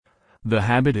The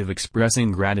habit of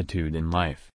expressing gratitude in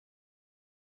life.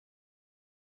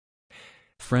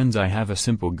 Friends, I have a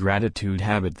simple gratitude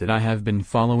habit that I have been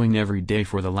following every day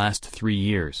for the last 3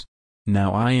 years.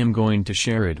 Now I am going to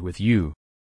share it with you.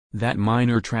 That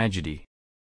minor tragedy.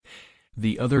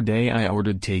 The other day I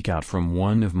ordered takeout from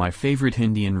one of my favorite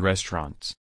Indian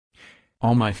restaurants.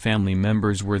 All my family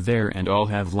members were there and all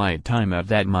have light time at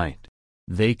that night.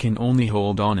 They can only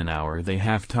hold on an hour. They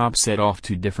have top set off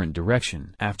to different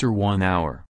direction after 1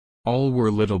 hour. All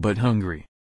were little but hungry.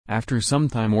 After some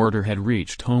time order had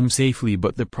reached home safely,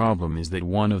 but the problem is that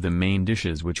one of the main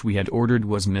dishes which we had ordered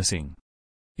was missing.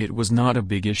 It was not a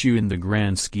big issue in the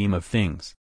grand scheme of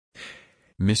things.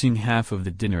 Missing half of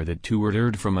the dinner that you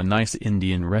ordered from a nice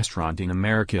Indian restaurant in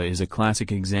America is a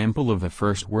classic example of a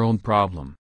first world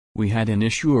problem. We had an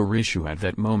issue at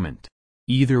that moment.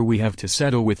 Either we have to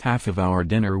settle with half of our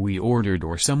dinner we ordered,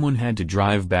 or someone had to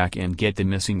drive back and get the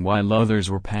missing while others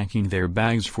were packing their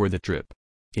bags for the trip.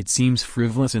 It seems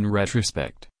frivolous in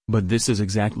retrospect, but this is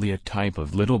exactly a type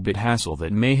of little bit hassle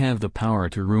that may have the power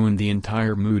to ruin the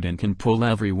entire mood and can pull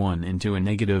everyone into a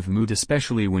negative mood,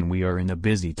 especially when we are in a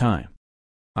busy time.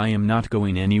 I am not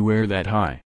going anywhere that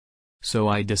high. So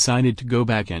I decided to go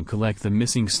back and collect the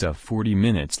missing stuff. 40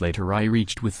 minutes later I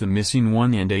reached with the missing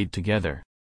one and ate together.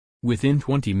 Within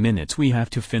 20 minutes we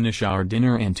have to finish our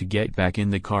dinner and to get back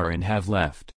in the car and have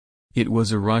left. It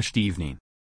was a rushed evening.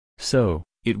 So,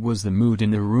 it was the mood in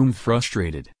the room,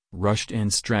 frustrated, rushed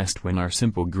and stressed, when our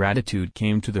simple gratitude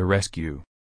came to the rescue.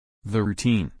 The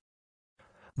routine.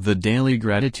 The daily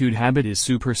gratitude habit is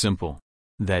super simple.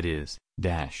 That is,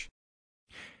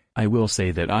 I will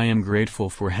say that I am grateful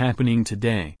for happening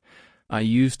today. I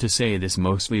used to say this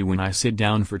mostly when I sit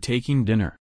down for taking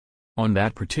dinner. On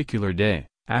that particular day,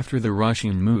 after the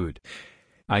rushing mood,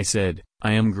 I said,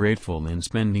 I am grateful in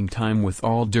spending time with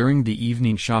all during the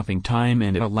evening shopping time,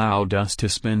 and it allowed us to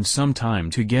spend some time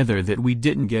together that we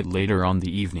didn't get later on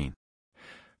the evening.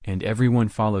 And everyone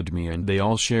followed me and they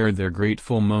all shared their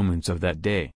grateful moments of that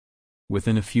day.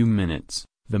 Within a few minutes,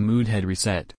 the mood had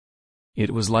reset.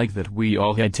 It was like that we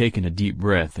all had taken a deep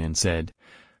breath and said,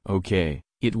 okay,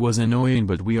 it was annoying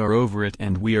but we are over it,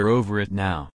 and we are over it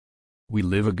now. We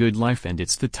live a good life and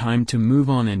it's the time to move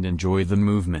on and enjoy the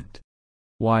movement.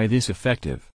 Why this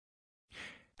effective?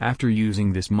 After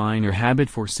using this minor habit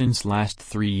for since last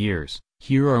 3 years,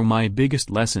 here are my biggest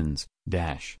lessons.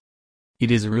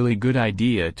 It is a really good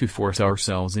idea to force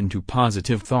ourselves into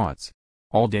positive thoughts.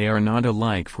 All day are not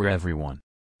alike for everyone.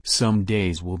 Some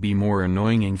days will be more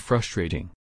annoying and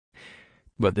frustrating.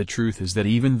 But the truth is that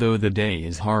even though the day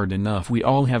is hard enough, we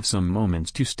all have some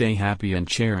moments to stay happy and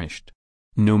cherished.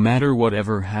 No matter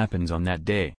whatever happens on that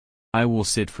day, I will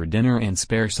sit for dinner and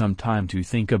spare some time to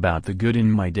think about the good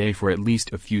in my day for at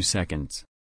least a few seconds.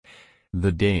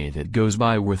 The day that goes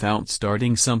by without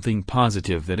starting something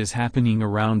positive that is happening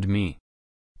around me.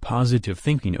 Positive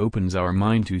thinking opens our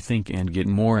mind to think and get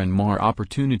more and more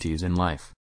opportunities in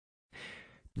life.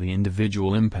 The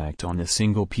individual impact on a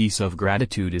single piece of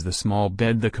gratitude is the small,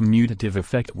 but the cumulative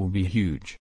effect will be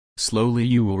huge. Slowly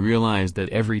you will realize that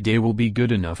every day will be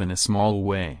good enough in a small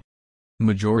way.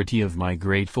 Majority of my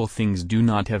grateful things do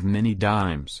not have many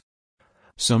dimes.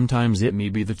 Sometimes it may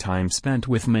be the time spent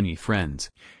with many friends,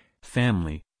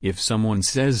 family, if someone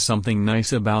says something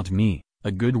nice about me,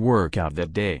 a good workout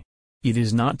that day. It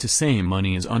is not to say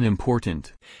money is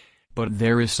unimportant, but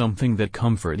there is something that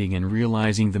comforting in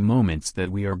realizing the moments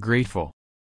that we are grateful.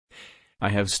 I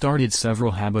have started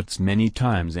several habits many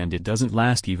times and it doesn't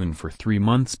last even for 3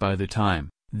 months by the time.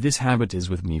 This habit is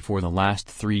with me for the last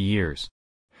 3 years.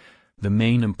 The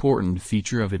main important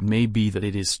feature of it may be that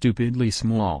it is stupidly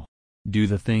small. Do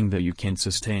the thing that you can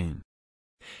sustain.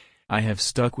 I have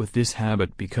stuck with this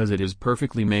habit because it is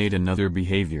perfectly made another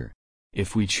behavior.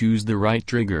 If we choose the right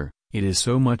trigger, it is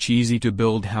so much easy to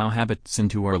build habits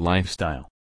into our lifestyle.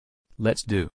 Let's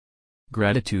do.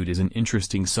 Gratitude is an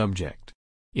interesting subject.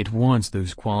 It wants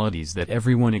those qualities that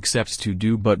everyone accepts to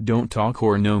do but don't talk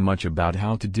or know much about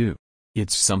how to do.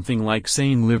 It's something like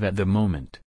saying live at the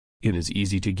moment. It is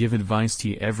easy to give advice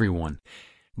to everyone,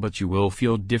 but you will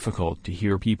feel difficult to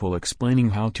hear people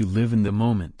explaining how to live in the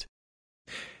moment.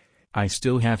 I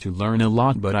still have to learn a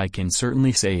lot, but I can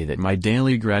certainly say that my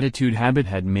daily gratitude habit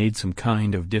had made some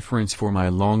kind of difference for my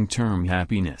long-term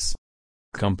happiness.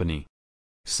 Company.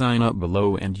 Sign up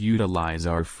below and utilize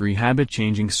our free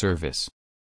habit-changing service.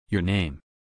 Your name.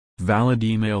 Valid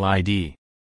email ID.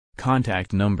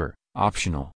 Contact number,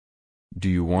 optional. Do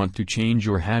you want to change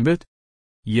your habit?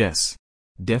 Yes.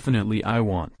 Definitely I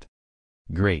want.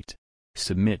 Great.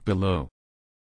 Submit below.